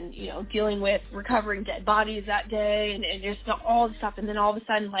dealing with recovering dead bodies that day, and just all the stuff. And then all of a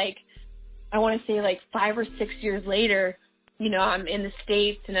sudden, I want to say 5 or 6 years later, I'm in the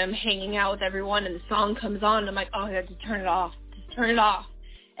States and I'm hanging out with everyone, and the song comes on, and I'm like, oh, I have to turn it off. Just turn it off.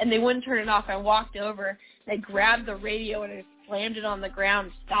 And they wouldn't turn it off. I walked over, I grabbed the radio, and I slammed it on the ground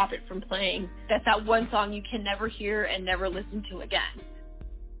to stop it from playing. That's that one song you can never hear and never listen to again.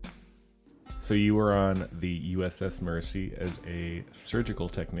 So you were on the USS Mercy as a surgical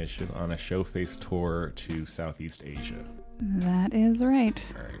technician on a show-face tour to Southeast Asia. That is right.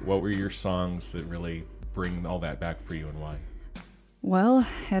 All right. What were your songs that really bring all that back for you, and why? Well,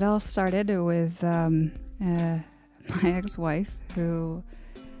 it all started with my ex-wife, who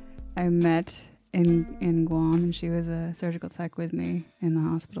I met in Guam, and she was a surgical tech with me in the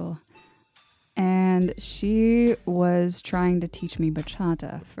hospital. And she was trying to teach me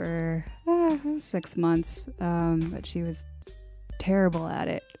bachata for 6 months, but she was terrible at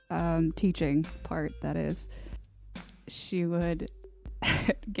it, teaching part, that is. She would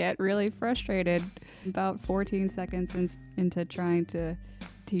get really frustrated about 14 seconds into trying to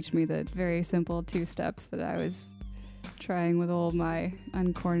teach me the very simple 2 steps that I was trying with all my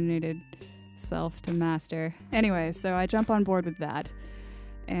uncoordinated self to master. Anyway, so I jump on board with that,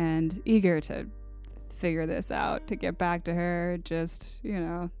 and eager to figure this out, to get back to her, just,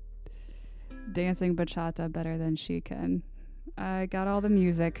 dancing bachata better than she can. I got all the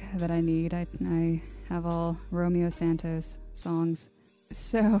music that I need. I have all Romeo Santos songs.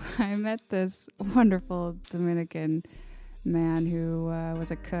 So I met this wonderful Dominican man who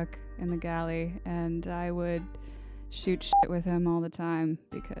was a cook in the galley, and I would shoot shit with him all the time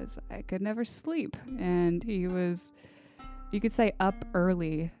because I could never sleep. And he was, you could say, up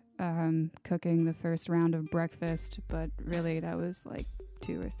early, cooking the first round of breakfast, but really that was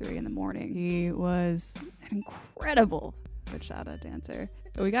 2 or 3 in the morning. He was an incredible bachata dancer.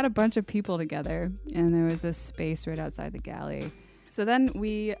 But we got a bunch of people together, and there was this space right outside the galley. So then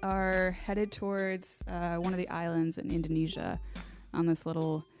we are headed towards one of the islands in Indonesia on this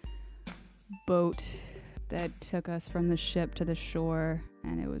little boat that took us from the ship to the shore,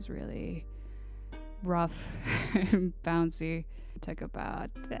 and it was really rough and bouncy. It took about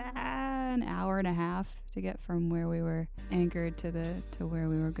an hour and a half to get from where we were anchored to where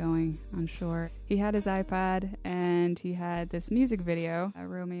we were going on shore. He had his iPad, and he had this music video,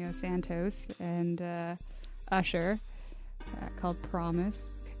 Romeo Santos and Usher, called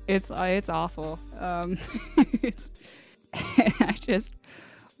Promise. It's awful. I just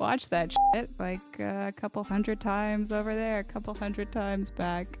watched that shit a couple hundred times over there, a couple hundred times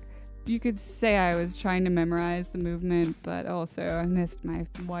back. You could say I was trying to memorize the movement, but also I missed my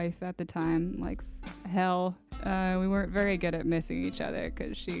wife at the time like hell. We weren't very good at missing each other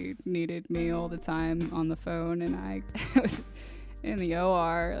because she needed me all the time on the phone, and I was in the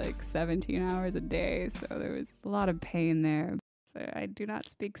OR like 17 hours a day, so there was a lot of pain there. So I do not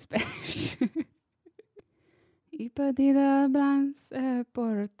speak Spanish. Y pedí de balance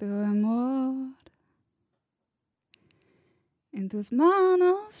por tu amor. En tus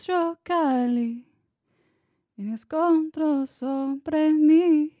manos yo caí, en encontro sobre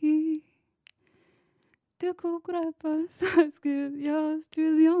mí. Tu cuerpo sabes que Dios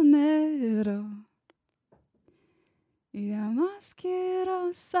prisionero. Y además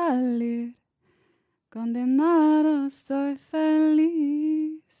quiero salir, condenado soy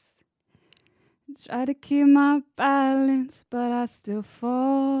feliz. Try to keep my balance, but I still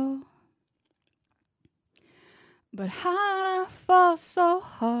fall. But how'd I fall so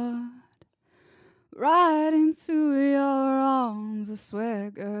hard? Right into your arms, I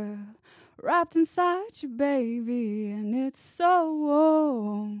swear, girl. Wrapped inside you, baby, and it's so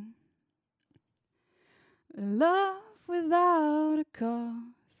warm. Love without a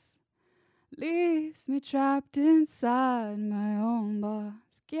cause leaves me trapped inside my own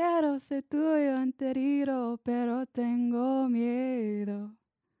box. Quiero ser tuyo enterito, pero tengo miedo.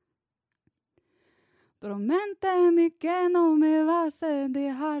 Prométeme que no me vas a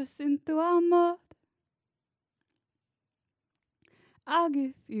dejar sin tu amor. I'll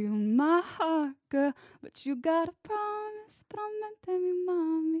give you my heart, girl, but you gotta promise, prométeme,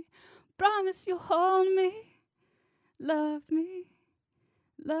 mommy. Promise you'll hold me, love me,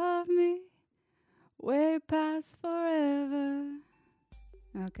 way past forever.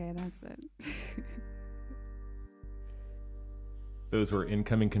 Okay, that's it. Those were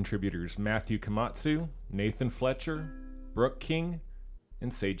incoming contributors Matthew Komatsu, Nathan Fletcher, Brooke King,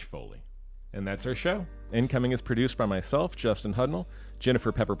 and Sage Foley. And that's our show. Incoming is produced by myself, Justin Hudnall.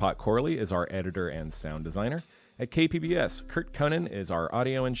 Jennifer Pepperpot Corley is our editor and sound designer. At KPBS, Kurt Conan is our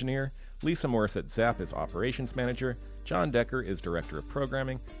audio engineer. Lisa Morissette Zapp is operations manager. John Decker is director of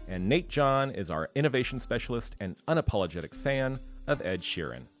programming. And Nate John is our innovation specialist and unapologetic fan of Ed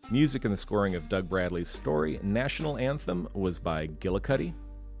Sheeran. Music and the scoring of Doug Bradley's Story National Anthem was by Gillicuddy.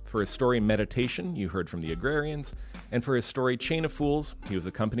 For his story Meditation, you heard from the Agrarians, and for his story Chain of Fools, he was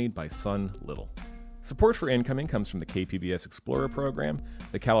accompanied by Sun Little. Support for Incoming comes from the KPBS Explorer Program,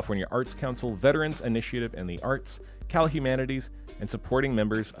 the California Arts Council, Veterans Initiative and the Arts, Cal Humanities, and supporting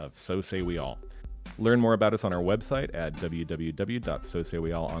members of So Say We All. Learn more about us on our website at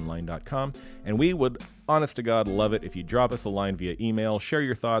www.sosayweallonline.com, and we would, honest to God, love it if you drop us a line via email, share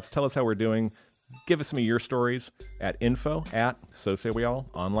your thoughts, tell us how we're doing, give us some of your stories at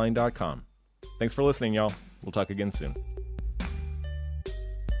info@sosayweallonline.com. Thanks for listening, y'all. We'll talk again soon.